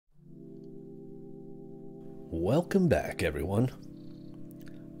Welcome back, everyone.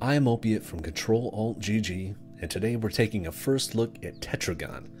 I am Opiate from Ctrl-Alt-GG, and today we're taking a first look at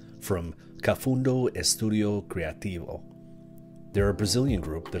Tetragon from Cafundo Estudio Criativo. They're a Brazilian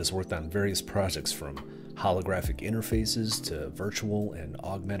group that has worked on various projects from holographic interfaces to virtual and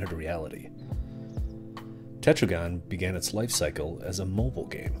augmented reality. Tetragon began its life cycle as a mobile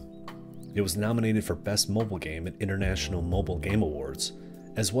game. It was nominated for Best Mobile Game at International Mobile Game Awards,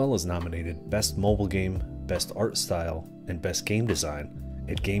 as well as nominated Best Mobile Game, Best Art Style, and Best Game Design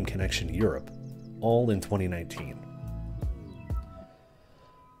at Game Connection Europe, all in 2019.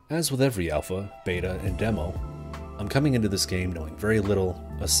 As with every alpha, beta, and demo, I'm coming into this game knowing very little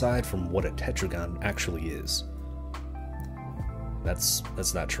aside from what a Tetragon actually is.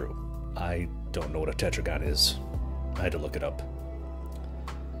 That's not true. I don't know what a Tetragon is. I had to look it up.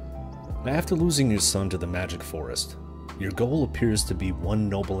 After losing your son to the magic forest, your goal appears to be one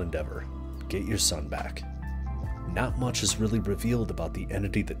noble endeavor: get your son back. Not much is really revealed about the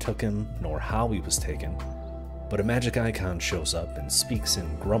entity that took him, nor how he was taken, but a magic icon shows up and speaks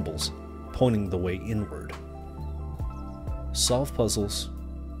and grumbles, pointing the way inward. Solve puzzles,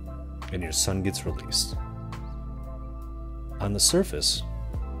 and your son gets released. On the surface,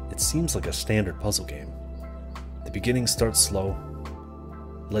 it seems like a standard puzzle game. The beginning starts slow,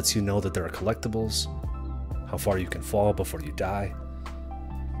 lets you know that there are collectibles, how far you can fall before you die.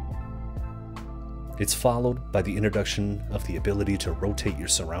 It's followed by the introduction of the ability to rotate your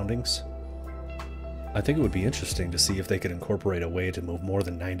surroundings. I think it would be interesting to see if they could incorporate a way to move more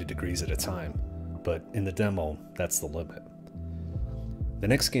than 90 degrees at a time, but in the demo, that's the limit. The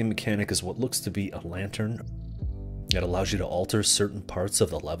next game mechanic is what looks to be a lantern. It allows you to alter certain parts of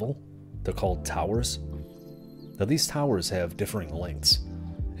the level. They're called towers. Now these towers have differing lengths,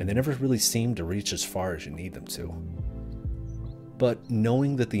 and they never really seem to reach as far as you need them to. But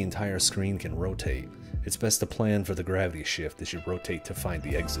knowing that the entire screen can rotate, it's best to plan for the gravity shift as you rotate to find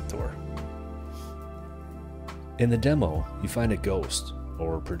the exit door. In the demo, you find a ghost,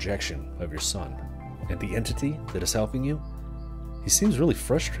 or projection, of your son, and the entity that is helping you, he seems really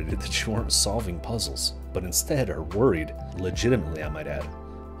frustrated that you aren't solving puzzles, but instead are worried, legitimately I might add,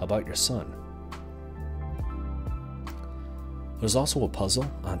 about your son. There's also a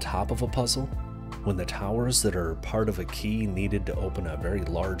puzzle on top of a puzzle when the towers that are part of a key needed to open a very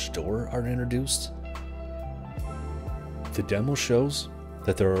large door are introduced. The demo shows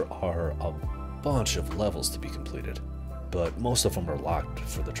that there are a bunch of levels to be completed, but most of them are locked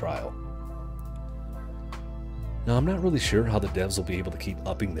for the trial. Now I'm not really sure how the devs will be able to keep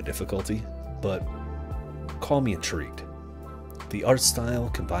upping the difficulty, but call me intrigued. The art style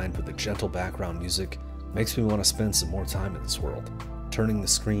combined with the gentle background music makes me want to spend some more time in this world, turning the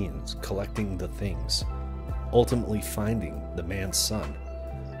screens, collecting the things, ultimately finding the man's son.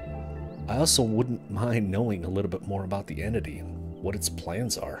 I also wouldn't mind knowing a little bit more about the entity and what its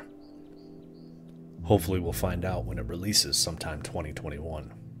plans are. Hopefully we'll find out when it releases sometime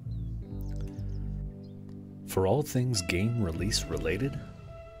 2021. For all things game release related,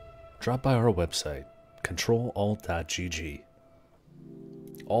 drop by our website, Ctrl-Alt-GG.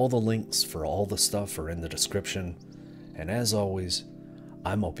 All the links for all the stuff are in the description, and as always,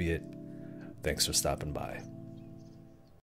 I'm Opiate. Thanks for stopping by.